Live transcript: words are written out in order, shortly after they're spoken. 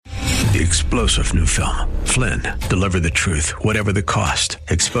The explosive new film, Flynn, deliver the truth, whatever the cost,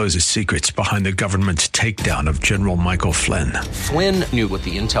 exposes secrets behind the government's takedown of General Michael Flynn. Flynn knew what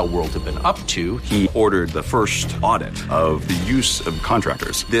the intel world had been up to. He ordered the first audit of the use of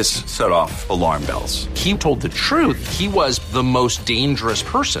contractors. This set off alarm bells. He told the truth. He was the most dangerous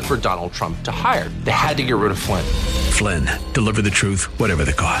person for Donald Trump to hire. They had to get rid of Flynn. Flynn, deliver the truth, whatever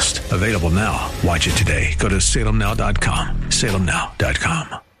the cost. Available now. Watch it today. Go to salemnow.com.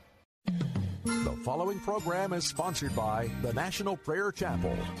 salemnow.com. The following program is sponsored by the National Prayer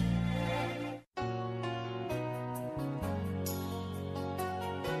Chapel.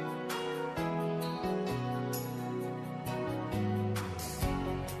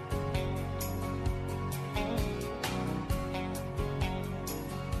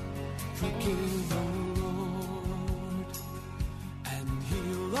 Forgive the Lord and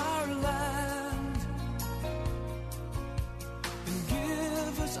heal our land, and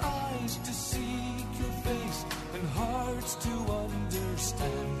give us eyes to seek your face and hearts to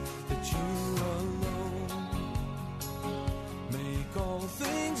understand that you alone make all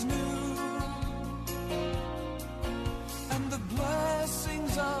things new, and the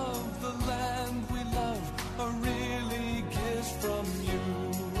blessings of the land we love are really gifts from you.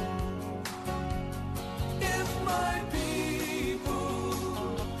 If my people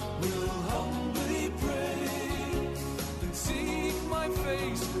will humbly pray and seek my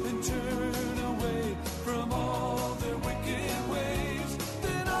face and turn away from all their wicked ways,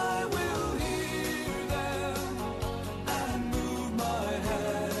 then I will hear them and move my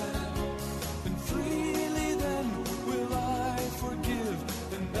hand, and freely then will I forgive,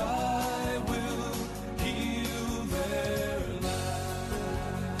 and I will heal their land.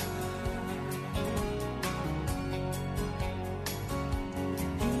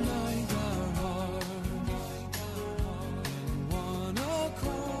 Unite our hearts in one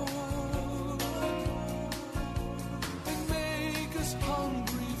accord, and make us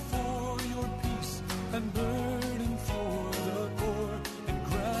hungry for your peace and burden for the poor, and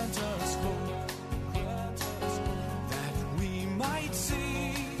grant us hope, that we might see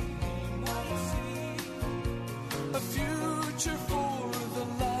a future for the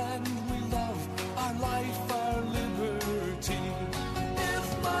land we love, our life, our liberty. If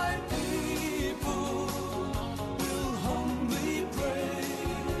my people will humbly pray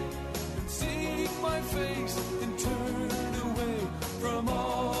and seek my face and turn away from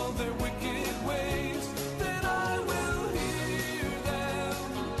all their wicked ways, then I will hear them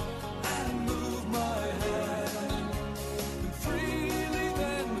and move my hand, and freely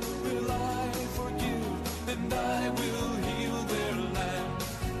then will I forgive, and I will heal their land.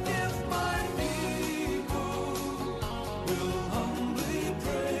 If my people will humbly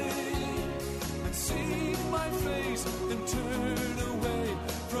pray and seek my face and turn away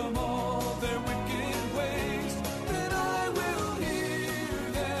from all their wicked ways, then I will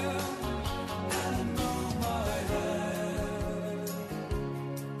hear them and move my hand,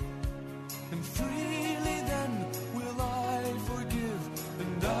 and freely then will I forgive,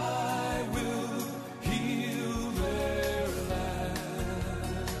 and I will heal their land,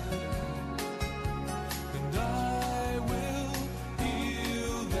 and I will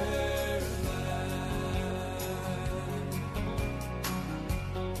heal their land,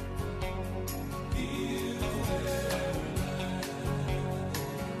 heal their land, heal their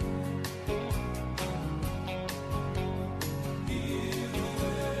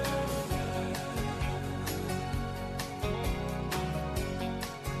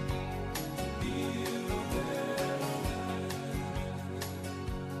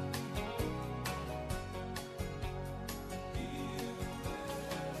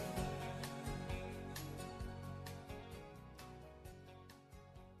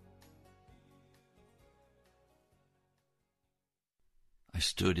I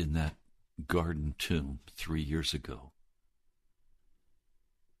stood in that garden tomb 3 years ago,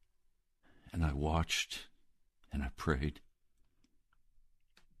 and I watched and I prayed.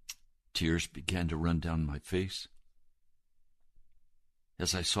 Tears began to run down my face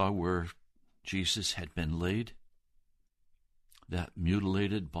as I saw where Jesus had been laid, that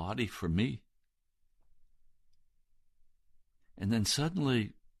mutilated body for me. And then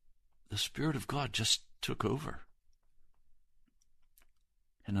suddenly the Spirit of God just took over.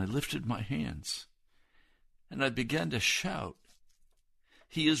 And I lifted my hands, and I began to shout,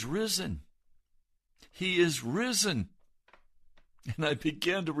 "He is risen! He is risen!" And I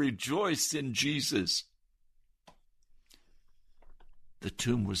began to rejoice in Jesus. The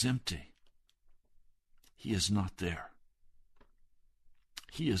tomb was empty. He is not there.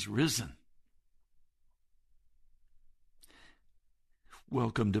 He is risen.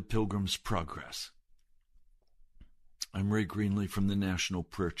 Welcome to Pilgrim's Progress. I'm Ray Greenlee from the National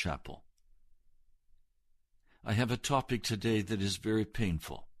Prayer Chapel. I have a topic today that is very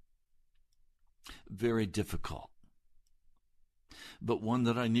painful, very difficult, but one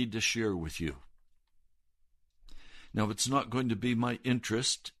that I need to share with you. Now, it's not going to be my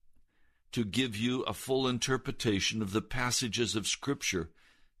interest to give you a full interpretation of the passages of Scripture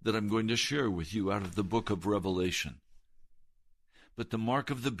that I'm going to share with you out of the book of Revelation. But the mark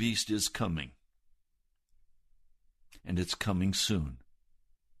of the beast is coming. And it's coming soon.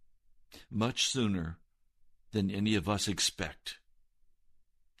 Much sooner than any of us expect.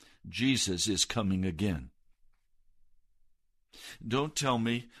 Jesus is coming again. Don't tell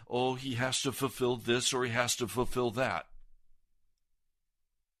me, oh, he has to fulfill this or he has to fulfill that.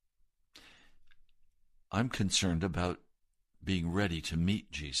 I'm concerned about being ready to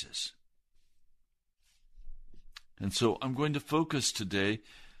meet Jesus. And so I'm going to focus today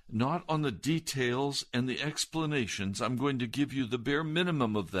not on the details and the explanations. I'm going to give you the bare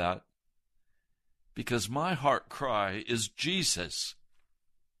minimum of that because my heart cry is Jesus,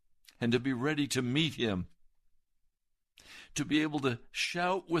 and to be ready to meet him, to be able to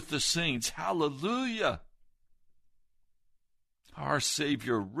shout with the saints, hallelujah! Our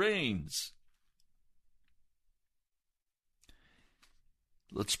Savior reigns.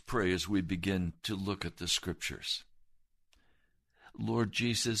 Let's pray as we begin to look at the Scriptures. Lord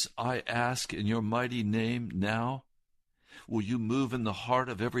Jesus, I ask in your mighty name now, will you move in the heart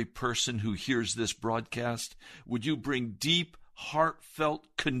of every person who hears this broadcast? Would you bring deep, heartfelt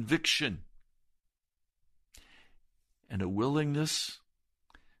conviction and a willingness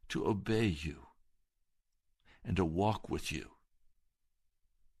to obey you and to walk with you?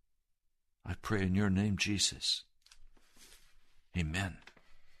 I pray in your name, Jesus. Amen.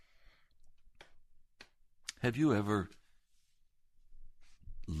 Have you ever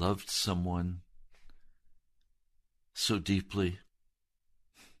loved someone so deeply,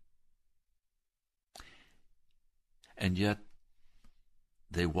 and yet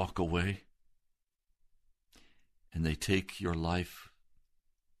they walk away and they take your life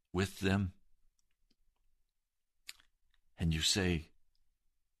with them, and you say,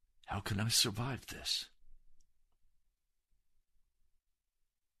 how can I survive this?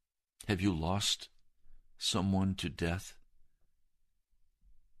 Have you lost someone to death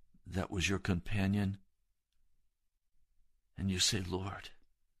that was your companion? And you say, Lord,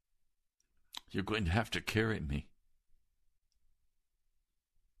 you're going to have to carry me.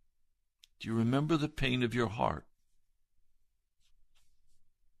 Do you remember the pain of your heart?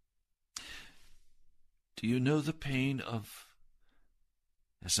 Do you know the pain of,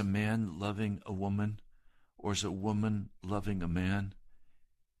 as a man loving a woman, or as a woman loving a man,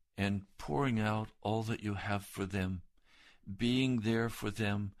 and pouring out all that you have for them, being there for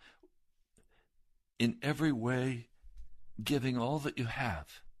them, in every way, giving all that you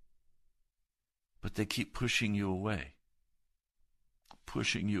have, but they keep pushing you away,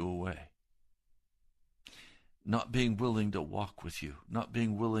 not being willing to walk with you, not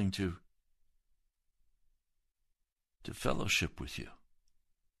being willing to fellowship with you,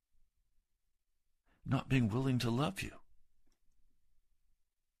 not being willing to love you.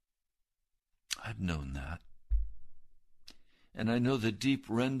 I've known that. And I know the deep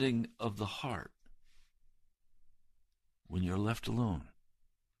rending of the heart when you're left alone,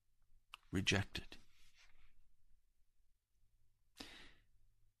 rejected.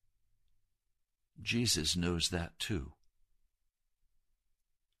 Jesus knows that too.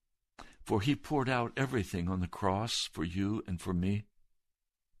 For he poured out everything on the cross for you and for me.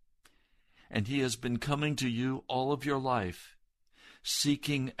 And he has been coming to you all of your life,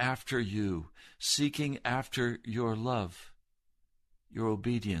 seeking after you, seeking after your love, your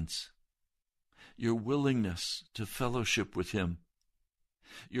obedience, your willingness to fellowship with him,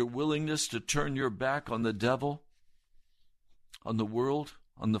 your willingness to turn your back on the devil, on the world,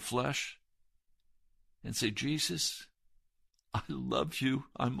 on the flesh, and say, Jesus, I love you.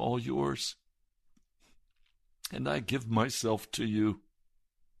 I'm all yours. And I give myself to you.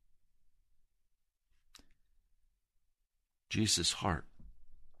 Jesus' heart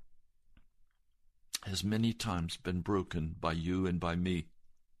has many times been broken by you and by me,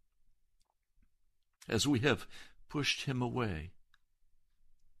 as we have pushed him away,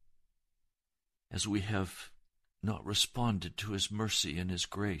 as we have not responded to his mercy and his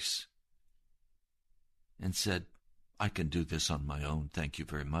grace, and said, I can do this on my own, thank you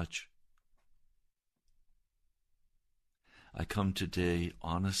very much. I come today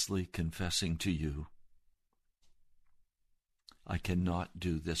honestly confessing to you, I cannot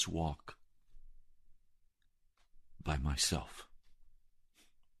do this walk by myself.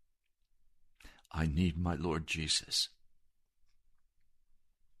 I need my Lord Jesus.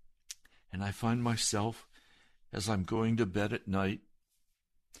 And I find myself, as I'm going to bed at night,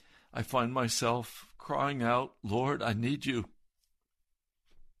 I find myself crying out, Lord, I need you.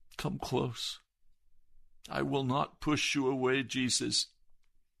 Come close. I will not push you away, Jesus.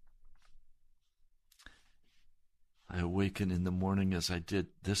 I awaken in the morning as I did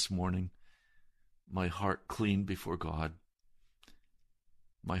this morning, my heart clean before God,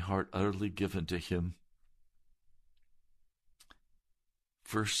 my heart utterly given to Him.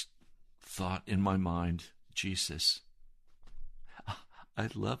 First thought in my mind, Jesus, I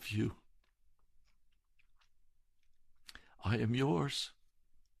love you. I am yours.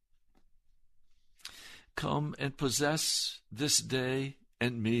 Come and possess this day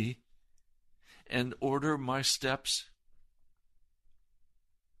and me, and order my steps.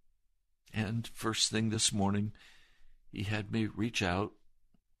 And first thing this morning, He had me reach out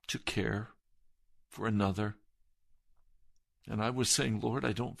to care for another. And I was saying, Lord,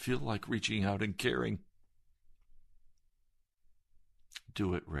 I don't feel like reaching out and caring.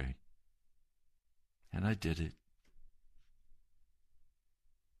 Do it, Ray. And I did it.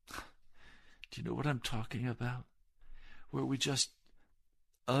 Do you know what I'm talking about? Where we just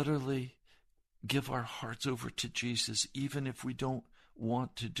utterly give our hearts over to Jesus, even if we don't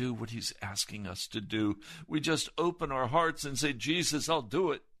want to do what He's asking us to do. We just open our hearts and say, Jesus, I'll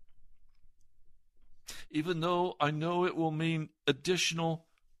do it. Even though I know it will mean additional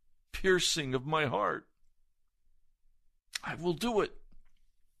piercing of my heart. I will do it.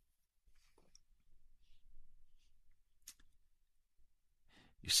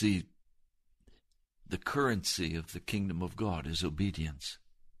 You see, the currency of the kingdom of God is obedience.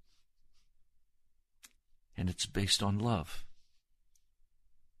 And it's based on love.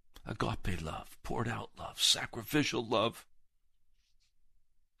 Agape love, poured out love, sacrificial love.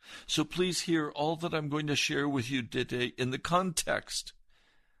 So please hear all that I'm going to share with you today in the context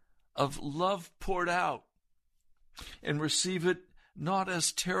of love poured out, and receive it not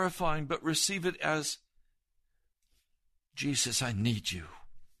as terrifying, but receive it as, Jesus, I need you.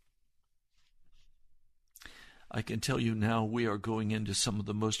 I can tell you now we are going into some of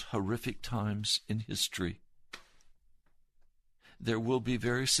the most horrific times in history. There will be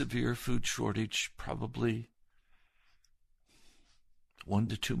very severe food shortage, probably 1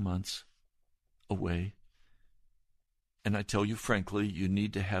 to 2 months away. And I tell you frankly, you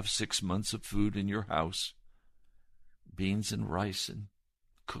need to have 6 months of food in your house. Beans and rice and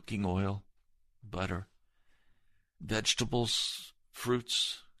cooking oil, butter, vegetables,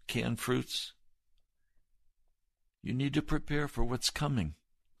 fruits, canned fruits. You need to prepare for what's coming.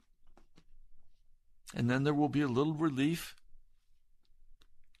 And then there will be a little relief.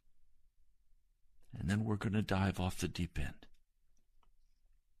 And then we're going to dive off the deep end.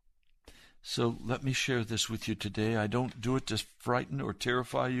 So let me share this with you today. I don't do it to frighten or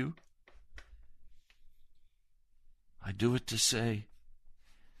terrify you. I do it to say,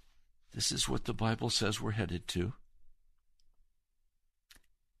 this is what the Bible says we're headed to.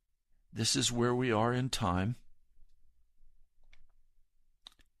 This is where we are in time.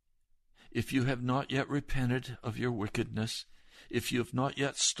 If you have not yet repented of your wickedness, if you have not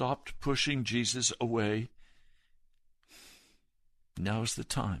yet stopped pushing Jesus away, now is the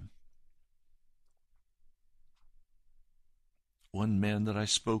time. One man that I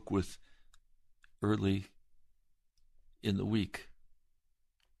spoke with early in the week,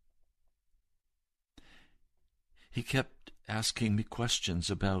 he kept asking me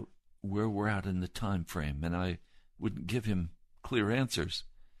questions about where we're at in the time frame, and I wouldn't give him clear answers.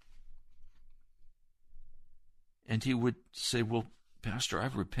 And he would say, well, Pastor,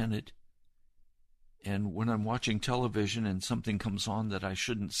 I've repented. And when I'm watching television and something comes on that I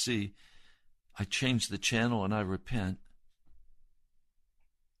shouldn't see, I change the channel and I repent.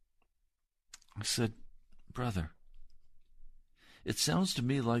 I said, brother, it sounds to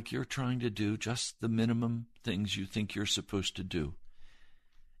me like you're trying to do just the minimum things you think you're supposed to do.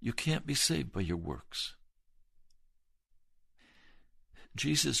 You can't be saved by your works.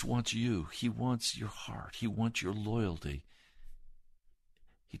 Jesus wants you. He wants your heart. He wants your loyalty.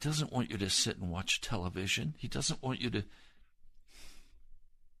 He doesn't want you to sit and watch television. He doesn't want you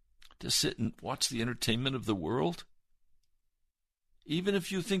to sit and watch the entertainment of the world. Even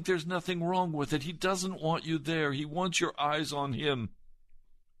if you think there's nothing wrong with it, He doesn't want you there. He wants your eyes on Him.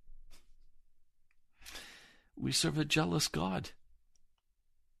 We serve a jealous God.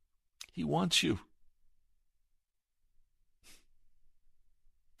 He wants you.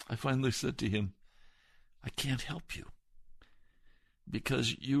 I finally said to him, I can't help you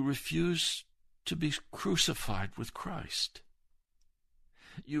because you refuse to be crucified with Christ.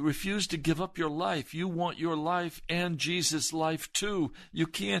 You refuse to give up your life. You want your life and Jesus' life too. You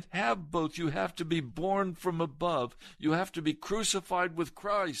can't have both. You have to be born from above. You have to be crucified with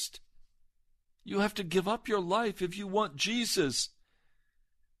Christ. You have to give up your life if you want Jesus.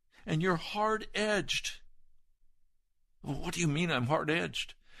 And you're hard-edged. Well, what do you mean I'm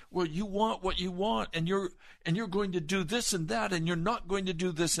hard-edged? Well, you want what you want, and you're going to do this and that, and you're not going to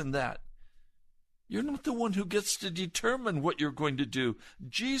do this and that. You're not the one who gets to determine what you're going to do.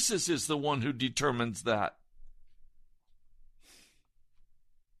 Jesus is the one who determines that.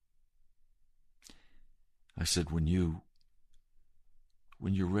 I said, when you're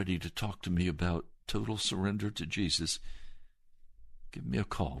ready to talk to me about total surrender to Jesus, give me a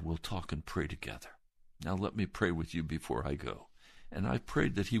call. We'll talk and pray together. Now let me pray with you before I go. And I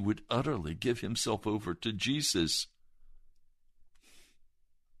prayed that he would utterly give himself over to Jesus.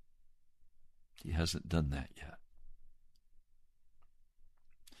 He hasn't done that yet.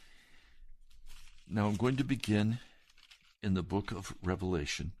 Now I'm going to begin in the book of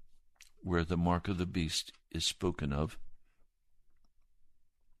Revelation, where the mark of the beast is spoken of.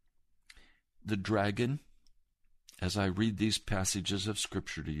 The dragon, as I read these passages of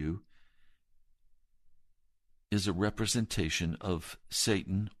Scripture to you, is a representation of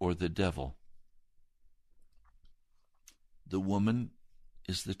Satan or the devil. The woman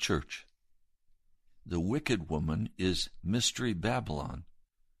is the church. The wicked woman is Mystery Babylon.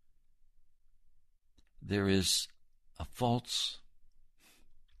 There is a false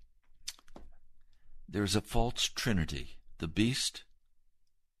trinity. The beast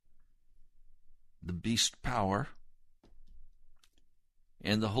power,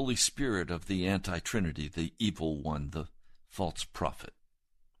 and the Holy Spirit of the anti-Trinity, the evil one, the false prophet.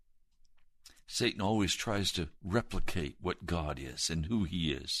 Satan always tries to replicate what God is and who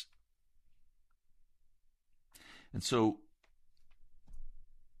he is. And so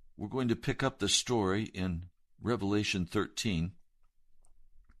we're going to pick up the story in Revelation 13.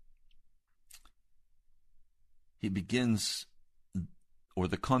 He begins, or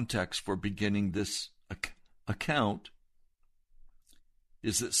the context for beginning this account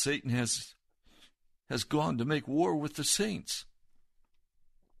is that Satan has gone to make war with the saints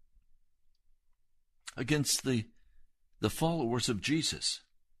against the followers of Jesus,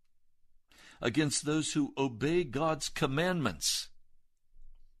 against those who obey God's commandments,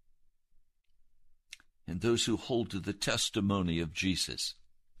 and those who hold to the testimony of Jesus,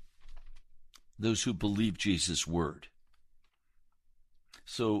 those who believe Jesus' word.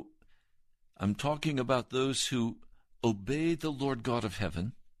 So I'm talking about those who obey the Lord God of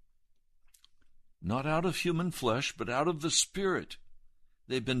heaven, not out of human flesh, but out of the Spirit.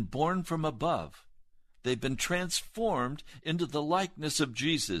 They've been born from above. They've been transformed into the likeness of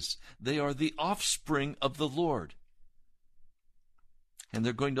Jesus. They are the offspring of the Lord. And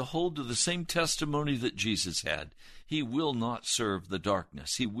they're going to hold to the same testimony that Jesus had. He will not serve the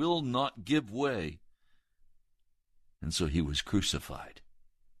darkness. He will not give way. And so he was crucified.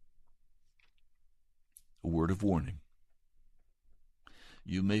 A word of warning.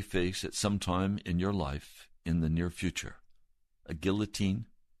 You may face at some time in your life, in the near future, a guillotine,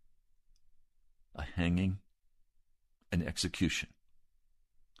 a hanging, an execution.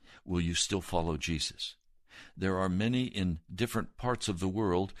 Will you still follow Jesus? There are many in different parts of the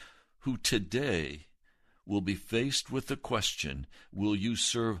world who today will be faced with the question, will you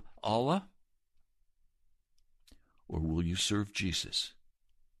serve Allah or will you serve Jesus?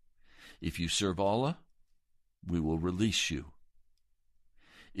 If you serve Allah, we will release you.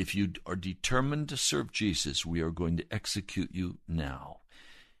 If you are determined to serve Jesus, we are going to execute you now.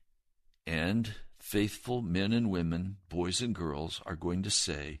 And faithful men and women, boys and girls, are going to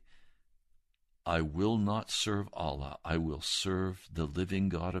say, I will not serve Allah. I will serve the living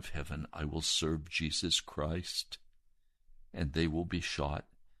God of heaven. I will serve Jesus Christ. And they will be shot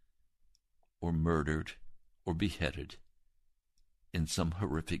or murdered or beheaded in some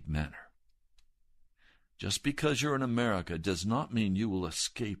horrific manner. Just because you're in America does not mean you will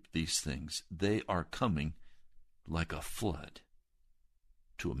escape these things. They are coming like a flood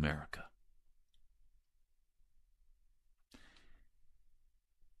to America.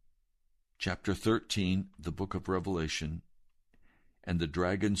 Chapter 13, the book of Revelation. And the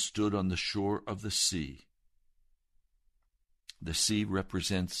dragon stood on the shore of the sea. The sea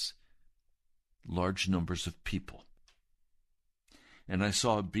represents large numbers of people. And I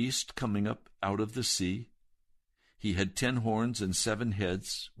saw a beast coming up out of the sea. He had 10 horns and 7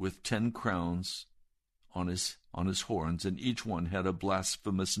 heads, with 10 crowns on his horns, and each one had a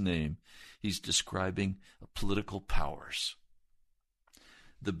blasphemous name. He's describing political powers.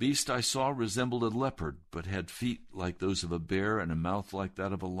 The beast I saw resembled a leopard, but had feet like those of a bear and a mouth like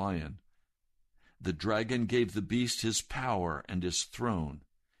that of a lion. The dragon gave the beast his power and his throne.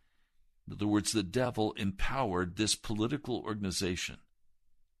 In other words, the devil empowered this political organization.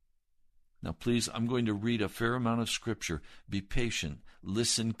 Now, please, I'm going to read a fair amount of Scripture. Be patient.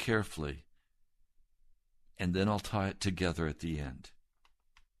 Listen carefully. And then I'll tie it together at the end.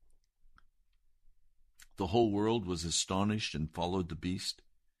 The whole world was astonished and followed the beast.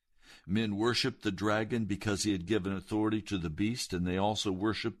 Men worshipped the dragon because he had given authority to the beast, and they also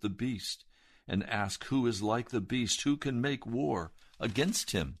worshipped the beast and asked, who is like the beast? Who can make war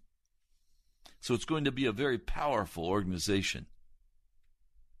against him? So it's going to be a very powerful organization,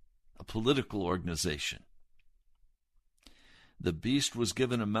 a political organization. The beast was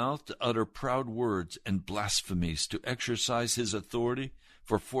given a mouth to utter proud words and blasphemies, to exercise his authority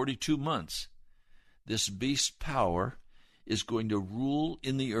for 42 months. This beast's power is going to rule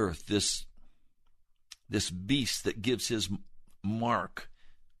in the earth, this beast that gives his mark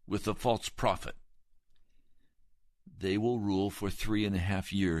with a false prophet. They will rule for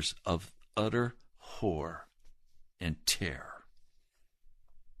 3.5 years of utter horror and terror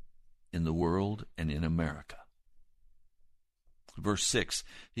in the world and in America. Verse 6,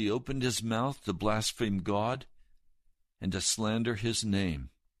 he opened his mouth to blaspheme God and to slander his name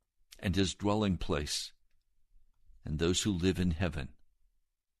and his dwelling place and those who live in heaven.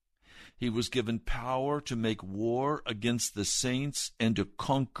 He was given power to make war against the saints and to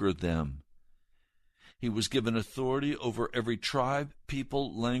conquer them. He was given authority over every tribe,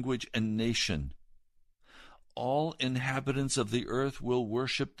 people, language, and nation. All inhabitants of the earth will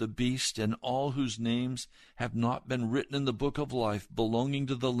worship the beast, and all whose names have not been written in the book of life belonging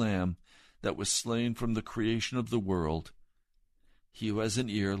to the Lamb that was slain from the creation of the world. He who has an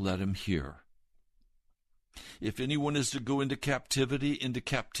ear, let him hear. If anyone is to go into captivity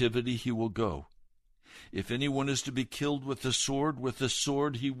he will go. If anyone is to be killed with the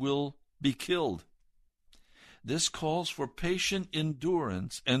sword he will be killed. This calls for patient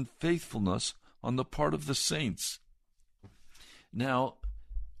endurance and faithfulness on the part of the saints. Now,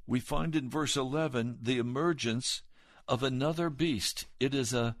 we find in verse 11 the emergence of another beast. It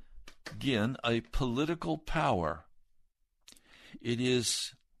is, again, a political power. It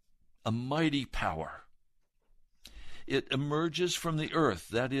is a mighty power. It emerges from the earth,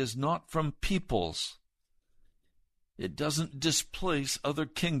 that is, not from peoples. It doesn't displace other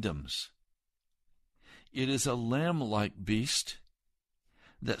kingdoms. It is a lamb-like beast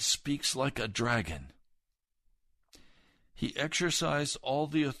that speaks like a dragon. He exercised all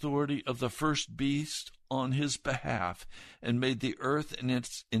the authority of the first beast on his behalf and made the earth and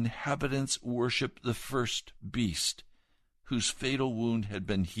its inhabitants worship the first beast, whose fatal wound had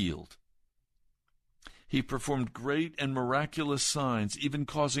been healed. He performed great and miraculous signs, even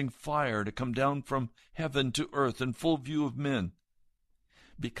causing fire to come down from heaven to earth in full view of men.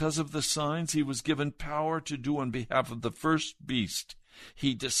 Because of the signs he was given power to do on behalf of the first beast,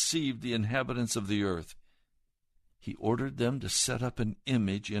 he deceived the inhabitants of the earth. He ordered them to set up an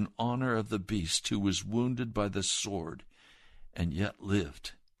image in honor of the beast who was wounded by the sword and yet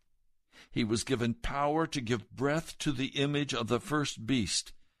lived. He was given power to give breath to the image of the first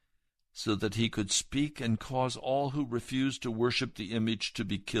beast, so that he could speak and cause all who refused to worship the image to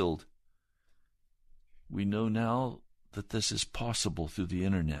be killed. We know now that this is possible through the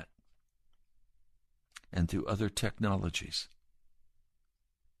internet and through other technologies.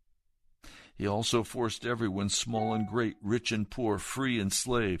 He also forced everyone, small and great, rich and poor, free and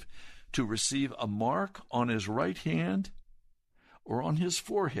slave, to receive a mark on his right hand or on his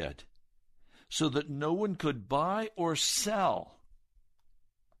forehead, so that no one could buy or sell.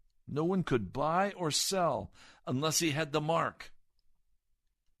 No one could buy or sell unless he had the mark,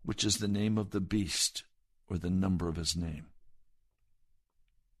 which is the name of the beast or the number of his name.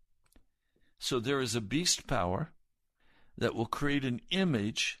 So there is a beast power that will create an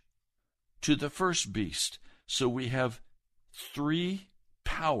image to the first beast. So we have 3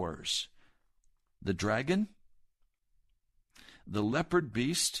 powers: the dragon, the leopard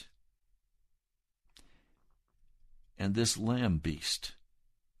beast, and this lamb beast.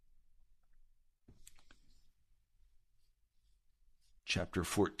 Chapter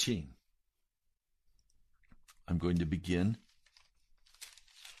 14. I'm going to begin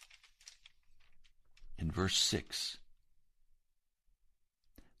in verse 6.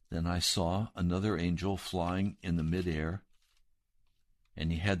 Then I saw another angel flying in the midair, and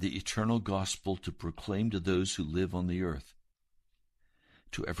he had the eternal gospel to proclaim to those who live on the earth,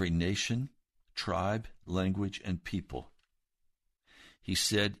 to every nation, tribe, language, and people. He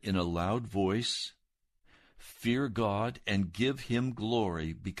said in a loud voice, Fear God and give him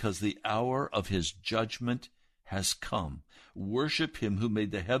glory, because the hour of his judgment has come. Worship him who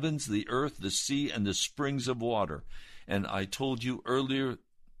made the heavens, the earth, the sea, and the springs of water. And I told you earlier,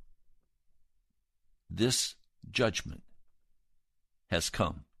 this judgment has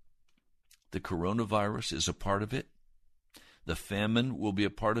come. The coronavirus is a part of it. The famine will be a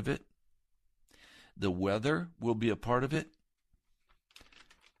part of it. The weather will be a part of it.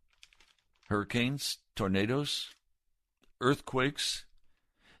 Hurricanes, tornadoes, earthquakes,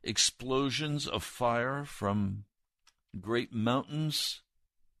 explosions of fire from great mountains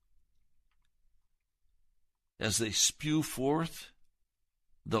as they spew forth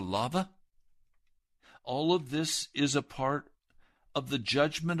the lava. All of this is a part of the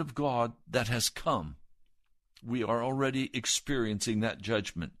judgment of God that has come. We are already experiencing that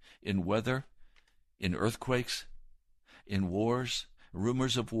judgment in weather, in earthquakes, in wars,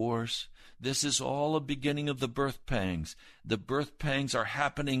 rumors of wars. This is all a beginning of the birth pangs. The birth pangs are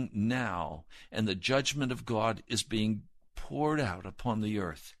happening now, and the judgment of God is being poured out upon the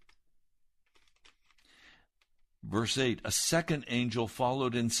earth. Verse 8, a second angel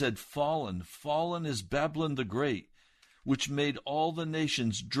followed and said, Fallen, fallen is Babylon the Great, which made all the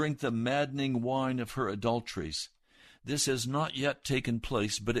nations drink the maddening wine of her adulteries. This has not yet taken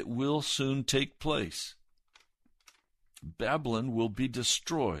place, but it will soon take place. Babylon will be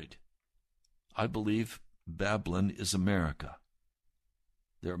destroyed. I believe Babylon is America.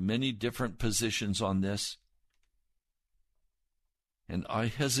 There are many different positions on this, and I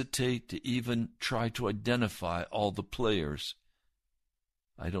hesitate to even try to identify all the players.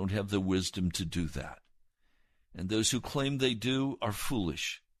 I don't have the wisdom to do that. And those who claim they do are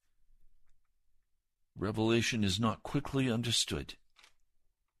foolish. Revelation is not quickly understood.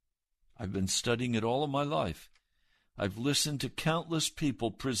 I've been studying it all of my life. I've listened to countless people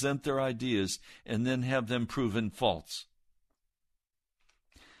present their ideas and then have them proven false.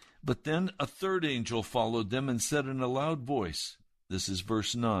 But then a third angel followed them and said in a loud voice, this is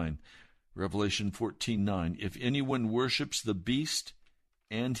verse 9, Revelation 14:9, if anyone worships the beast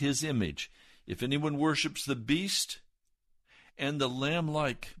and his image, if anyone worships the beast and the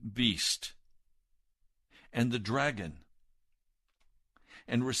lamb-like beast and the dragon,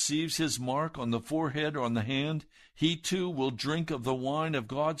 and receives his mark on the forehead or on the hand, he too will drink of the wine of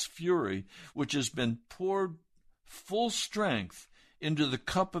God's fury, which has been poured full strength into the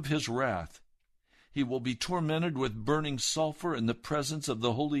cup of his wrath. He will be tormented with burning sulfur in the presence of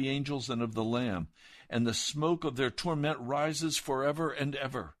the holy angels and of the Lamb, and the smoke of their torment rises forever and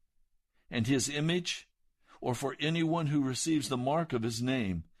ever. And his image, or for anyone who receives the mark of his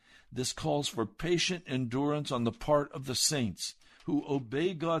name, this calls for patient endurance on the part of the saints, who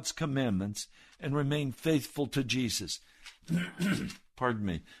obey God's commandments and remain faithful to Jesus. Pardon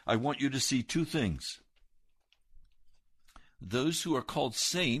me. I want you to see two things. Those who are called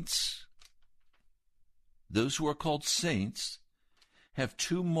saints, have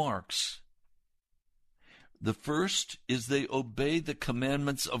two marks. The first is they obey the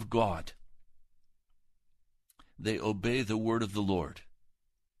commandments of God. They obey the word of the Lord.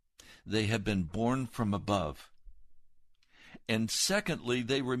 They have been born from above. And secondly,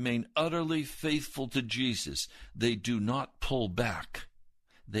 they remain utterly faithful to Jesus. They do not pull back.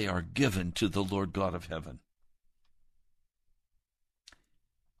 They are given to the Lord God of heaven.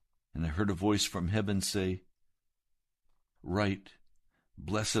 And I heard a voice from heaven say, Write,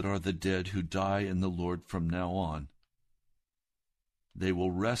 blessed are the dead who die in the Lord from now on. They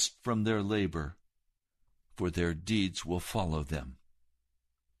will rest from their labor, for their deeds will follow them.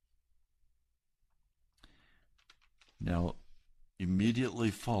 Now,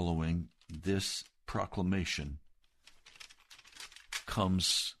 immediately following this proclamation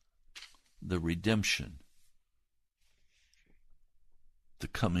comes the redemption, the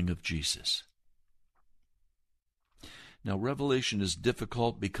coming of Jesus. Now, Revelation is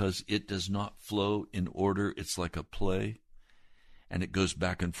difficult because it does not flow in order. It's like a play, and it goes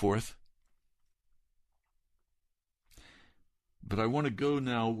back and forth. But I want to go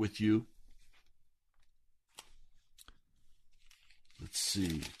now with you, let's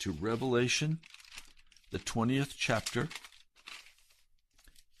see, to Revelation, the 20th chapter.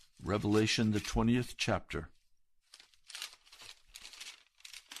 Revelation, the 20th chapter.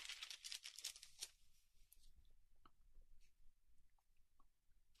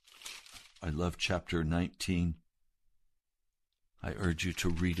 I love chapter 19. I urge you to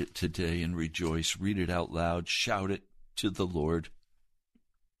read it today and rejoice. Read it out loud. Shout it to the Lord.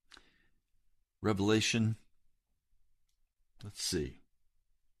 Revelation, let's see.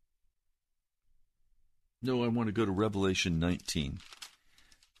 No, I want to go to Revelation 19.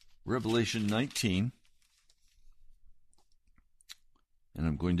 Revelation 19, And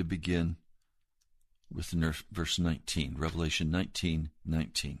I'm going to begin with verse 19, Revelation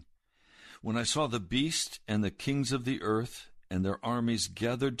 19:19. When I saw the beast and the kings of the earth and their armies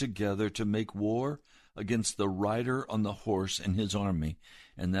gathered together to make war against the rider on the horse and his army,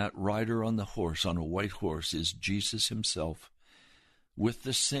 and that rider on the horse, on a white horse, is Jesus himself, with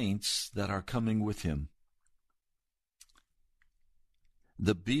the saints that are coming with him.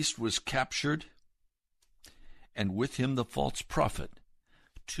 The beast was captured, and with him the false prophet.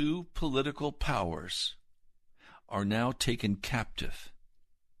 Two political powers are now taken captive.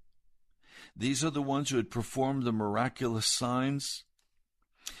 These are the ones who had performed the miraculous signs.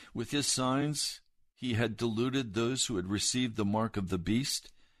 With his signs, he had deluded those who had received the mark of the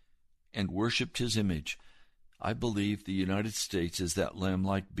beast and worshipped his image. I believe the United States is that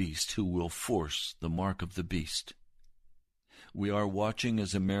lamb-like beast who will force the mark of the beast. We are watching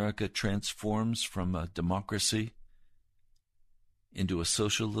as America transforms from a democracy into a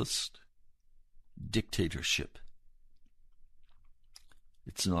socialist dictatorship.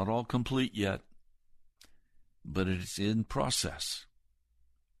 It's not all complete yet, but it is in process.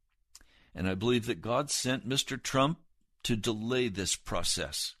 And I believe that God sent Mr. Trump to delay this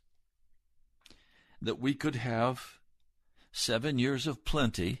process, that we could have 7 years of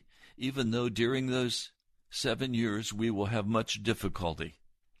plenty, even though during those 7 years we will have much difficulty.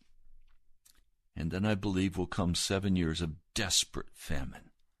 And then I believe will come 7 years of desperate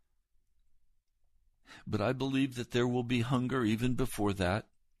famine. But I believe that there will be hunger even before that.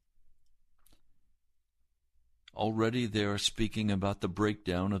 Already they are speaking about the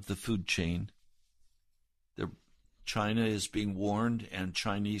breakdown of the food chain. China is being warned, and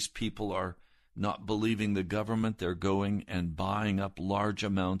Chinese people are not believing the government. They're going and buying up large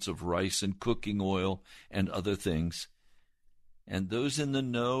amounts of rice and cooking oil and other things. And those in the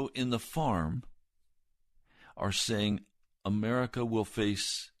know in the farm are saying America will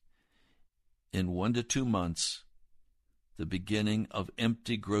face in 1 to 2 months the beginning of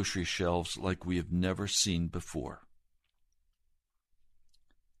empty grocery shelves like we have never seen before.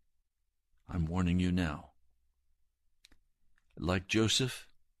 I'm warning you now. Like Joseph,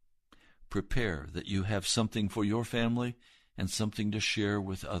 prepare that you have something for your family and something to share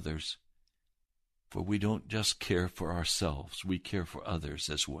with others. For we don't just care for ourselves, we care for others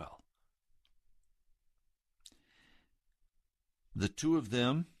as well. The two of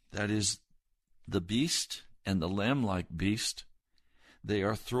them, that is, the beast and the lamb-like beast, they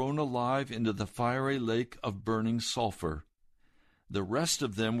are thrown alive into the fiery lake of burning sulfur. The rest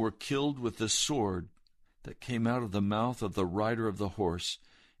of them were killed with the sword that came out of the mouth of the rider of the horse,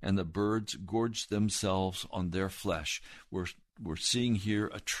 and the birds gorged themselves on their flesh. We're seeing here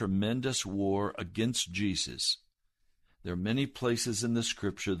a tremendous war against Jesus. There are many places in the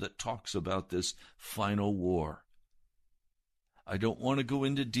Scripture that talks about this final war. I don't want to go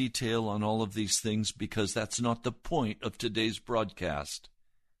into detail on all of these things because that's not the point of today's broadcast.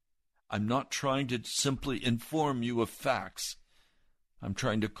 I'm not trying to simply inform you of facts. I'm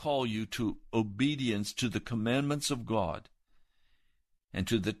trying to call you to obedience to the commandments of God and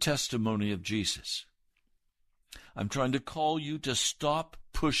to the testimony of Jesus. I'm trying to call you to stop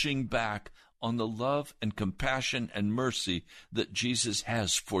pushing back on the love and compassion and mercy that Jesus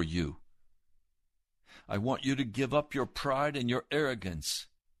has for you. I want you to give up your pride and your arrogance.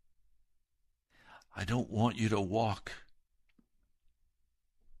 I don't want you to walk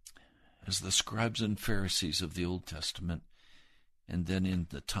as the scribes and Pharisees of the Old Testament and then in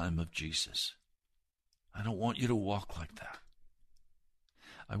the time of Jesus. I don't want you to walk like that.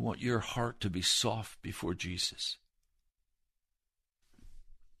 I want your heart to be soft before Jesus.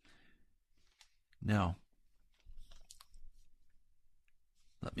 Now,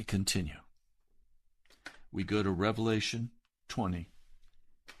 let me continue. We go to Revelation 20.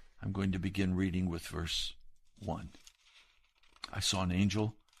 I'm going to begin reading with verse 1. I saw an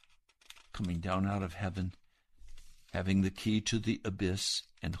angel coming down out of heaven, having the key to the abyss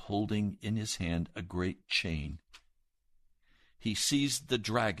and holding in his hand a great chain. He seized the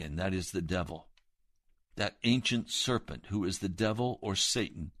dragon, that is the devil, that ancient serpent who is the devil or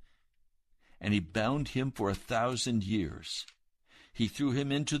Satan, and he bound him for 1,000 years. He threw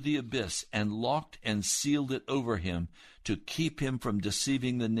him into the abyss and locked and sealed it over him to keep him from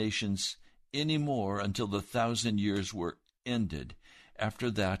deceiving the nations any more until the 1,000 years were ended. After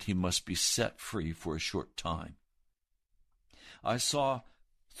that, he must be set free for a short time. I saw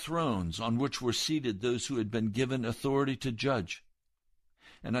thrones on which were seated those who had been given authority to judge.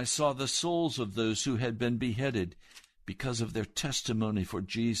 And I saw the souls of those who had been beheaded because of their testimony for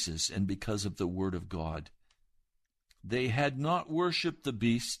Jesus and because of the word of God. They had not worshipped the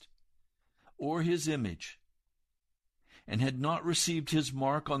beast or his image, and had not received his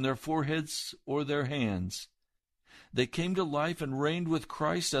mark on their foreheads or their hands. They came to life and reigned with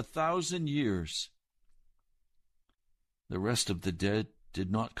Christ 1,000 years. The rest of the dead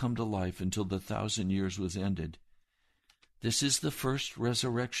did not come to life until the 1,000 years was ended. This is the first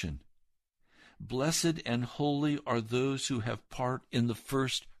resurrection. Blessed and holy are those who have part in the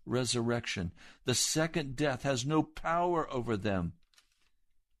first resurrection. The second death has no power over them,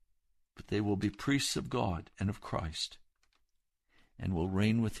 but they will be priests of God and of Christ, and will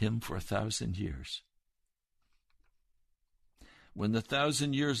reign with him for 1,000 years. When the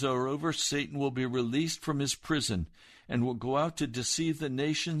 1,000 years are over, Satan will be released from his prison and will go out to deceive the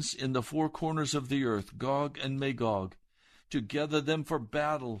nations in the four corners of the earth, Gog and Magog, to gather them for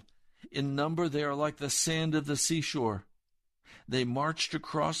battle. In number they are like the sand of the seashore. They marched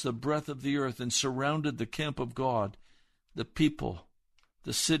across the breadth of the earth and surrounded the camp of God, the people,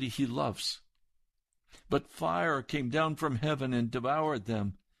 the city he loves. But fire came down from heaven and devoured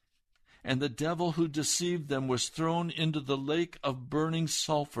them, and the devil who deceived them was thrown into the lake of burning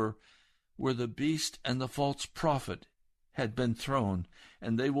sulfur, where the beast and the false prophet had been thrown,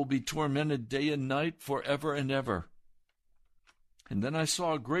 and they will be tormented day and night forever and ever. And then I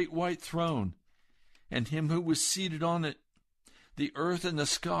saw a great white throne, and him who was seated on it. The earth and the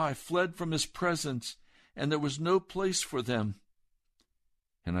sky fled from his presence, and there was no place for them.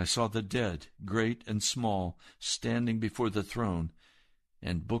 And I saw the dead, great and small, standing before the throne,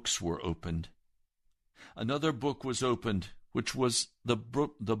 and books were opened. Another book was opened, which was the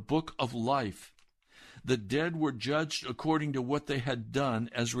book of life. The dead were judged according to what they had done,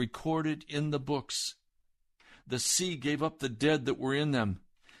 as recorded in the books. The sea gave up the dead that were in them.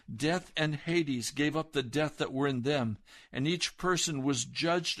 Death and Hades gave up the death that were in them, and each person was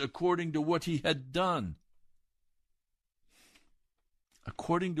judged according to what he had done.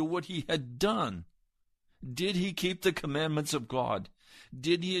 According to what he had done. Did he keep the commandments of God?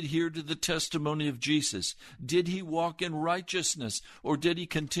 Did he adhere to the testimony of Jesus? Did he walk in righteousness, or did he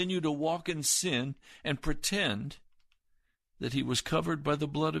continue to walk in sin and pretend that he was covered by the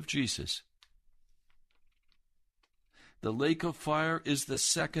blood of Jesus? The lake of fire is the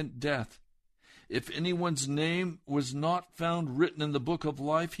second death. If anyone's name was not found written in the book of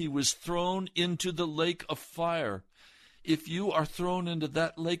life, he was thrown into the lake of fire. If you are thrown into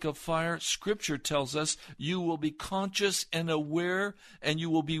that lake of fire, Scripture tells us you will be conscious and aware, and you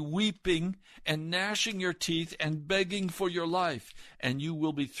will be weeping and gnashing your teeth and begging for your life, and you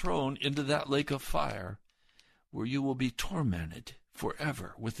will be thrown into that lake of fire, where you will be tormented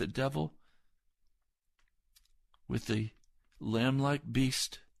forever with the devil, with the lamb-like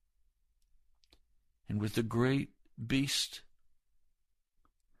beast, and with the great beast.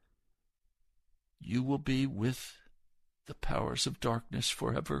 You will be with the powers of darkness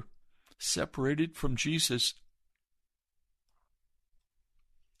forever, separated from Jesus.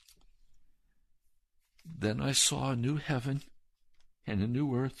 Then I saw a new heaven and a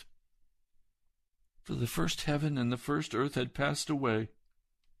new earth, for the first heaven and the first earth had passed away,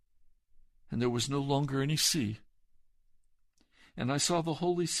 and there was no longer any sea. And I saw the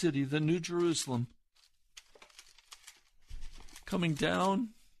holy city, the New Jerusalem, coming down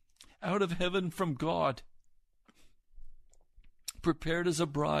out of heaven from God, prepared as a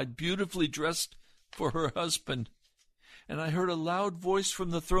bride, beautifully dressed for her husband. And I heard a loud voice from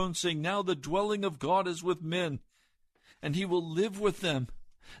the throne saying, "Now the dwelling of God is with men, and he will live with them.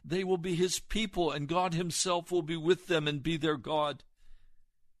 They will be his people, and God himself will be with them and be their God.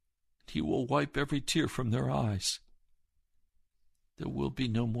 He will wipe every tear from their eyes. There will be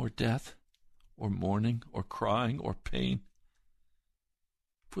no more death, or mourning, or crying, or pain,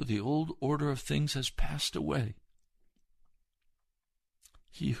 for the old order of things has passed away."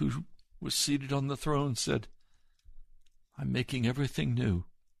 He who was seated on the throne said, "I'm making everything new."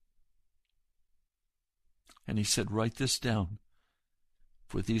 And he said, "Write this down,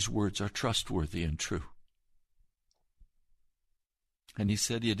 for these words are trustworthy and true." And he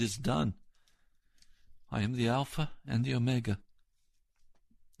said, "It is done. I am the Alpha and the Omega,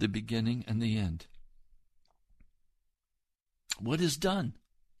 the beginning and the end." What is done?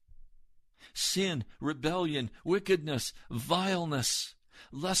 Sin, rebellion, wickedness, vileness,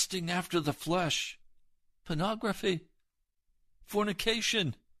 lusting after the flesh, pornography,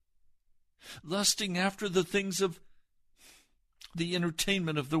 fornication, lusting after the things of the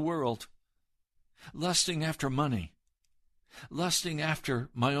entertainment of the world, lusting after money, lusting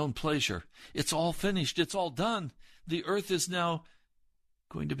after my own pleasure. It's all finished. It's all done. The earth is now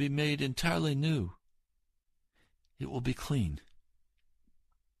going to be made entirely new. It will be clean.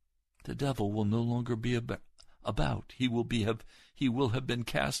 The devil will no longer be about. He will have been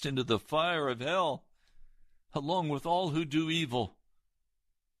cast into the fire of hell, along with all who do evil,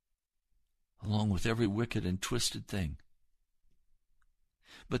 along with every wicked and twisted thing.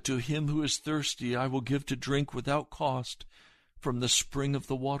 But to him who is thirsty I will give to drink without cost from the spring of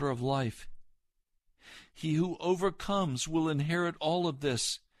the water of life. He who overcomes will inherit all of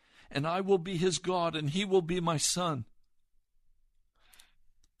this, and I will be his God, and he will be my son.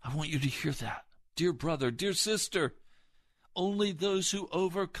 I want you to hear that. Dear brother, dear sister, only those who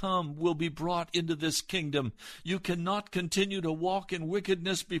overcome will be brought into this kingdom. You cannot continue to walk in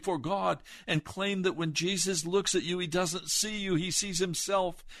wickedness before God and claim that when Jesus looks at you, he doesn't see you, he sees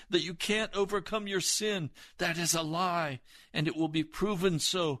himself, that you can't overcome your sin. That is a lie, and it will be proven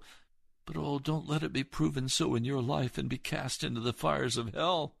so. But oh, don't let it be proven so in your life and be cast into the fires of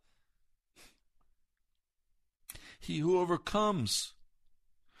hell. He who overcomes.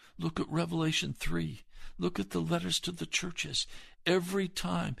 Look at Revelation 3. Look at the letters to the churches. Every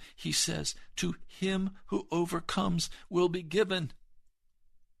time he says, to him who overcomes will be given.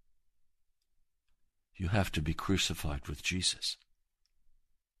 You have to be crucified with Jesus.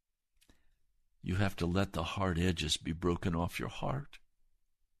 You have to let the hard edges be broken off your heart.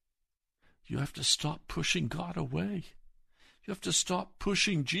 You have to stop pushing God away. You have to stop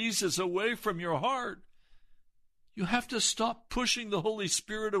pushing Jesus away from your heart. You have to stop pushing the Holy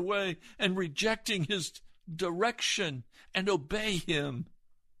Spirit away and rejecting his direction and obey him.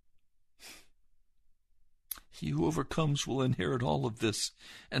 He who overcomes will inherit all of this,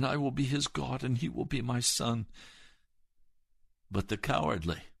 and I will be his God, and he will be my son. But the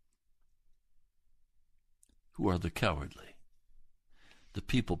cowardly, who are the cowardly? The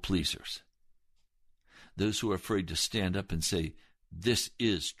people pleasers. Those who are afraid to stand up and say, this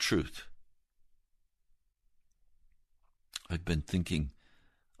is truth. I've been thinking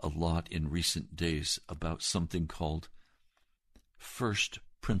a lot in recent days about something called first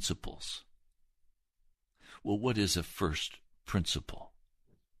principles. Well, what is a first principle?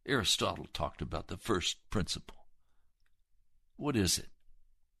 Aristotle talked about the first principle. What is it?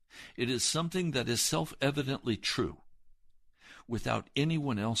 It is something that is self-evidently true without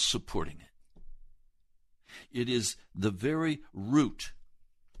anyone else supporting it. It is the very root.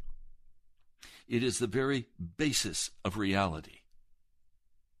 It is the very basis of reality.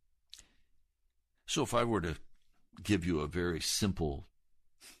 So if I were to give you a very simple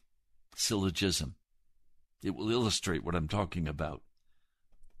syllogism, it will illustrate what I'm talking about.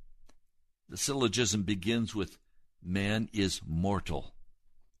 The syllogism begins with, man is mortal.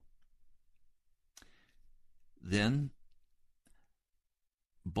 Then,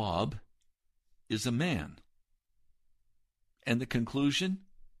 Bob is a man. And the conclusion?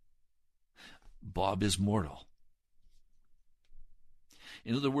 Bob is mortal.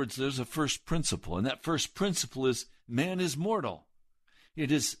 In other words, there's a first principle, and that first principle is man is mortal.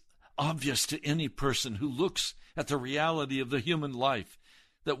 It is obvious to any person who looks at the reality of the human life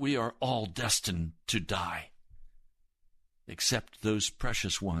that we are all destined to die, except those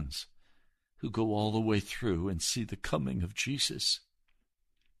precious ones who go all the way through and see the coming of Jesus,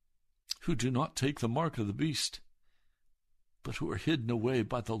 who do not take the mark of the beast, but who are hidden away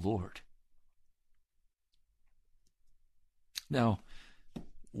by the Lord. Now,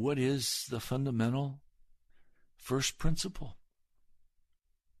 what is the fundamental first principle?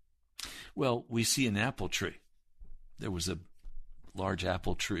 Well, we see an apple tree. There was a large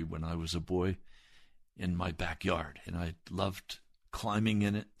apple tree when I was a boy in my backyard, and I loved climbing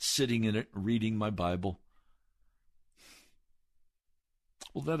in it, sitting in it, reading my Bible.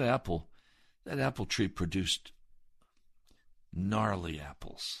 Well, that apple tree produced gnarly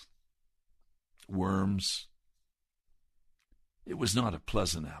apples, worms. It was not a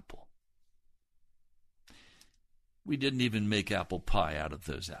pleasant apple. We didn't even make apple pie out of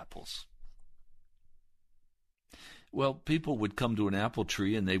those apples. Well, people would come to an apple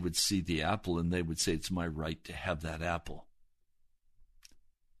tree and they would see the apple and they would say, it's my right to have that apple.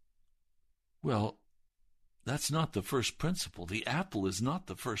 Well, that's not the first principle. The apple is not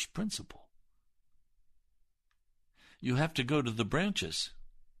the first principle. You have to go to the branches.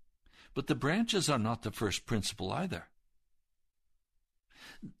 But the branches are not the first principle either.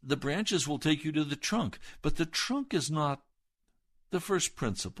 The branches will take you to the trunk, but the trunk is not the first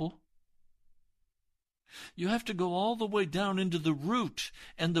principle. You have to go all the way down into the root,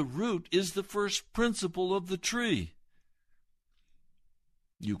 and the root is the first principle of the tree.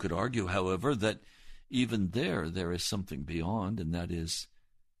 You could argue, however, that even there is something beyond, and that is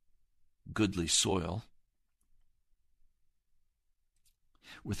goodly soil.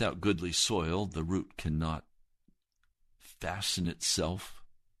 Without goodly soil, the root cannot fasten itself.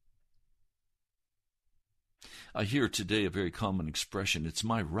 I hear today a very common expression, it's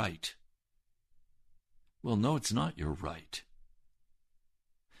my right. Well, no, it's not your right.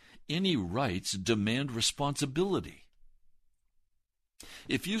 Any rights demand responsibility.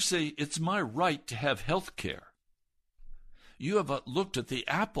 If you say, it's my right to have health care, you have looked at the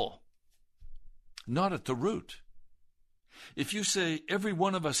apple, not at the root. If you say, every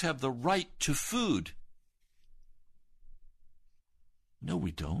one of us have the right to food, no,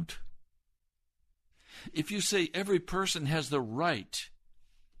 we don't. If you say every person has the right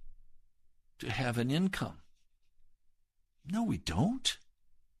to have an income, no, we don't.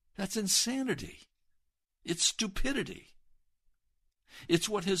 That's insanity. It's stupidity. It's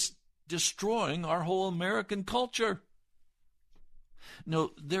what is destroying our whole American culture.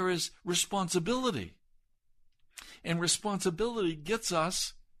 No, there is responsibility. And responsibility gets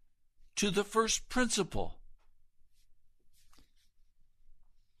us to the first principle.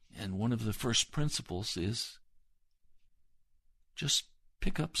 And one of the first principles is just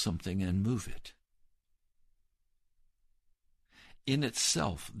pick up something and move it. In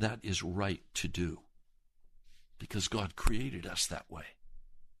itself, that is right to do, because God created us that way.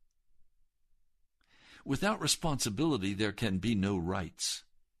 Without responsibility, there can be no rights.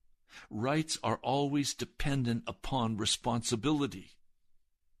 Rights are always dependent upon responsibility.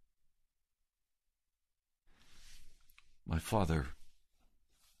 My father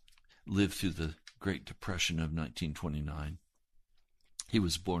lived through the Great Depression of 1929. He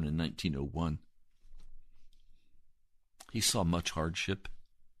was born in 1901. He saw much hardship.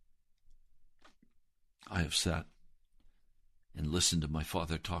 I have sat and listened to my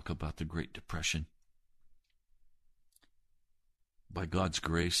father talk about the Great Depression. By God's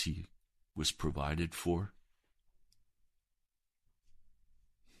grace, he was provided for.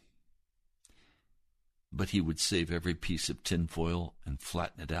 But he would save every piece of tinfoil and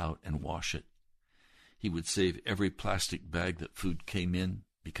flatten it out and wash it. He would save every plastic bag that food came in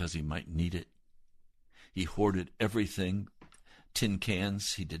because he might need it. He hoarded everything, tin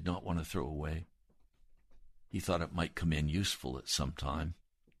cans he did not want to throw away. He thought it might come in useful at some time.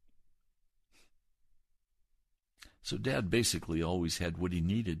 So Dad basically always had what he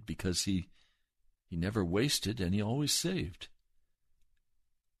needed because he never wasted and he always saved.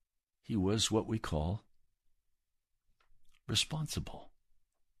 He was what we call responsible.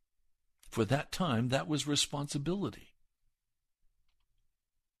 For that time, that was responsibility.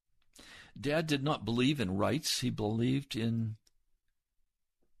 Dad did not believe in rights. He believed in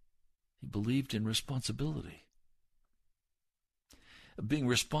responsibility. Being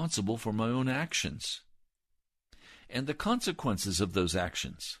responsible for my own actions and the consequences of those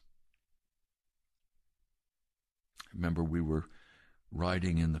actions. I remember we were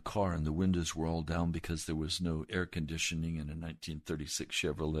riding in the car and the windows were all down because there was no air conditioning in a 1936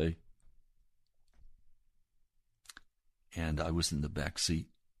 Chevrolet. And I was in the back seat.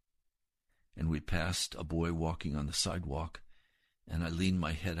 And we passed a boy walking on the sidewalk. And I leaned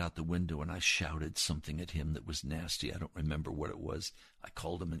my head out the window and I shouted something at him that was nasty. I don't remember what it was. I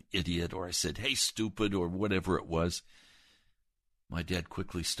called him an idiot, or I said, "Hey, stupid," or whatever it was. My dad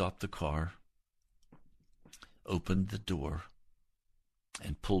quickly stopped the car, opened the door,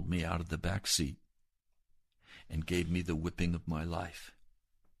 and pulled me out of the back seat and gave me the whipping of my life.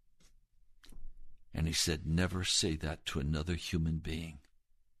 And he said, "Never say that to another human being.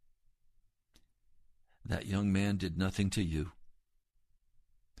 That young man did nothing to you."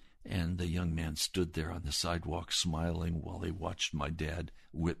 And the young man stood there on the sidewalk smiling while he watched my dad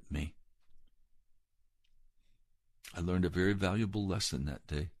whip me. I learned a very valuable lesson that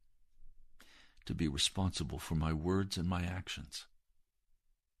day, to be responsible for my words and my actions.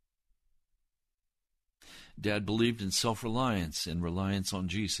 Dad believed in self-reliance and reliance on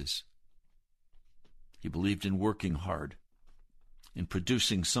Jesus. He believed in working hard, in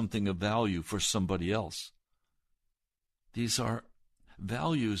producing something of value for somebody else. These are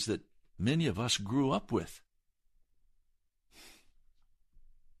values that many of us grew up with.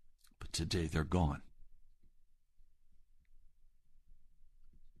 But today they're gone.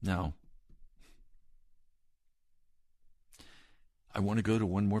 Now, I want to go to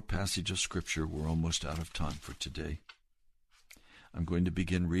one more passage of Scripture. We're almost out of time for today. I'm going to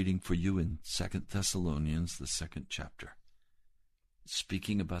begin reading for you in 2 Thessalonians, the 2nd chapter,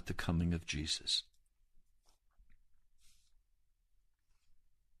 speaking about the coming of Jesus.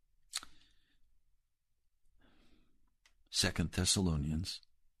 Second Thessalonians,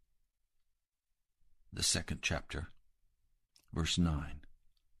 the 2nd chapter, verse 9.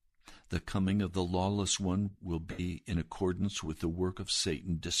 The coming of the lawless one will be in accordance with the work of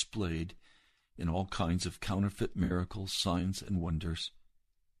Satan displayed in all kinds of counterfeit miracles, signs, and wonders,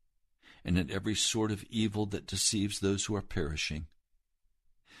 and in every sort of evil that deceives those who are perishing.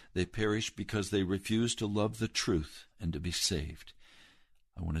 They perish because they refuse to love the truth and to be saved.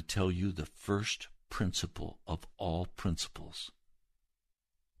 I want to tell you the first principle of all principles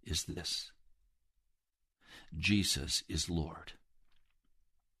is this: Jesus is Lord.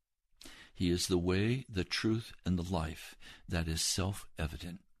 He is the way, the truth, and the life. That is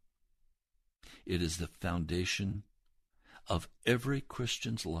self-evident. It is the foundation of every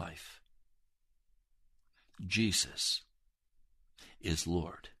Christian's life. Jesus is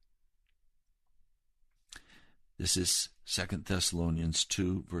Lord. This is 2 Thessalonians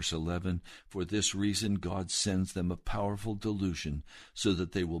 2, verse 11. For this reason God sends them a powerful delusion, so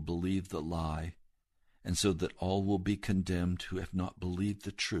that they will believe the lie, and so that all will be condemned who have not believed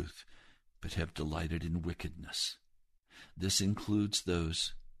the truth, but have delighted in wickedness. This includes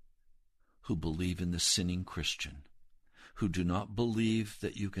those who believe in the sinning Christian, who do not believe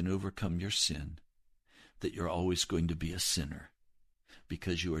that you can overcome your sin, that you're always going to be a sinner,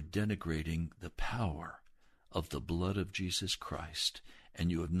 because you are denigrating the power of the blood of Jesus Christ,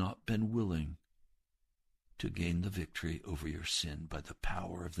 and you have not been willing to gain the victory over your sin by the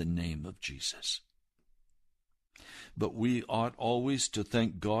power of the name of Jesus. But we ought always to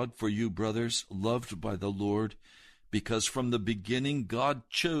thank God for you, brothers, loved by the Lord, because from the beginning God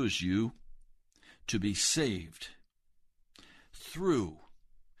chose you to be saved through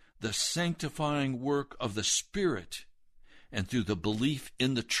the sanctifying work of the Spirit and through the belief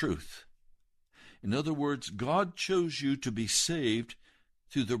in the truth. In other words, God chose you to be saved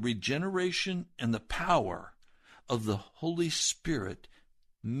through the regeneration and the power of the Holy Spirit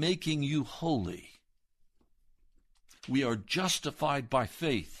making you holy. We are justified by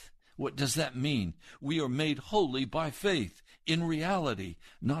faith. What does that mean? We are made holy by faith, in reality,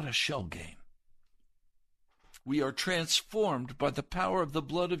 not a shell game. We are transformed by the power of the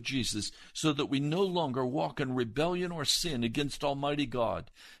blood of Jesus so that we no longer walk in rebellion or sin against Almighty God.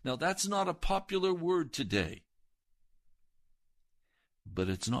 Now, that's not a popular word today, but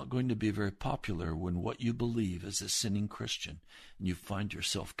it's not going to be very popular when what you believe as a sinning Christian and you find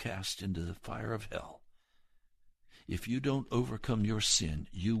yourself cast into the fire of hell. If you don't overcome your sin,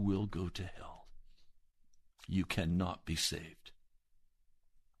 you will go to hell. You cannot be saved.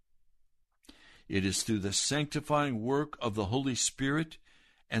 It is through the sanctifying work of the Holy Spirit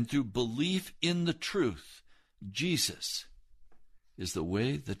and through belief in the truth. Jesus is the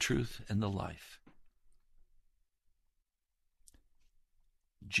way, the truth, and the life.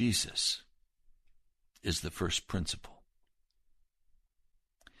 Jesus is the first principle.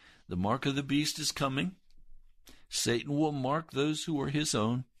 The mark of the beast is coming. Satan will mark those who are his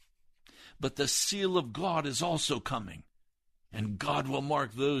own. But the seal of God is also coming, and God will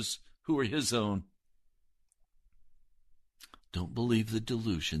mark those who are his own. Don't believe the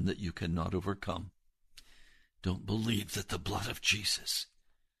delusion that you cannot overcome. Don't believe that the blood of Jesus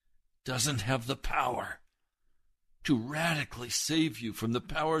doesn't have the power to radically save you from the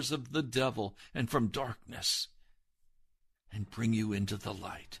powers of the devil and from darkness and bring you into the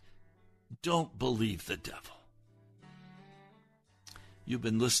light. Don't believe the devil. You've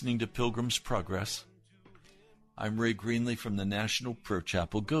been listening to Pilgrim's Progress. I'm Ray Greenley from the National Prayer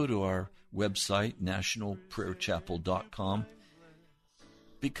Chapel. Go to our website, nationalprayerchapel.com.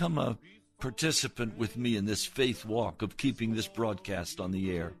 Become a participant with me in this faith walk of keeping this broadcast on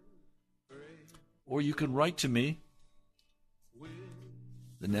the air. Or you can write to me,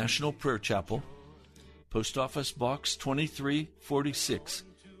 the National Prayer Chapel, Post Office Box 2346,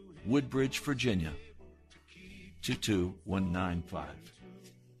 Woodbridge, Virginia, 22195.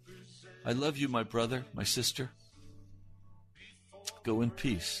 I love you, my brother, my sister. Go in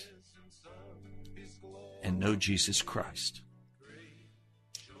peace and know Jesus Christ.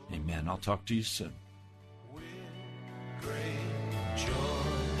 Amen. I'll talk to you soon. With great joy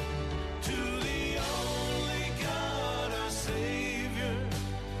to the only God, our Savior,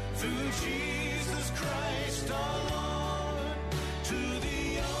 through Jesus Christ our Lord. To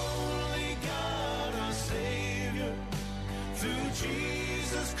the only God, our Savior, through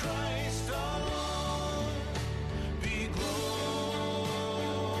Jesus Christ our Lord.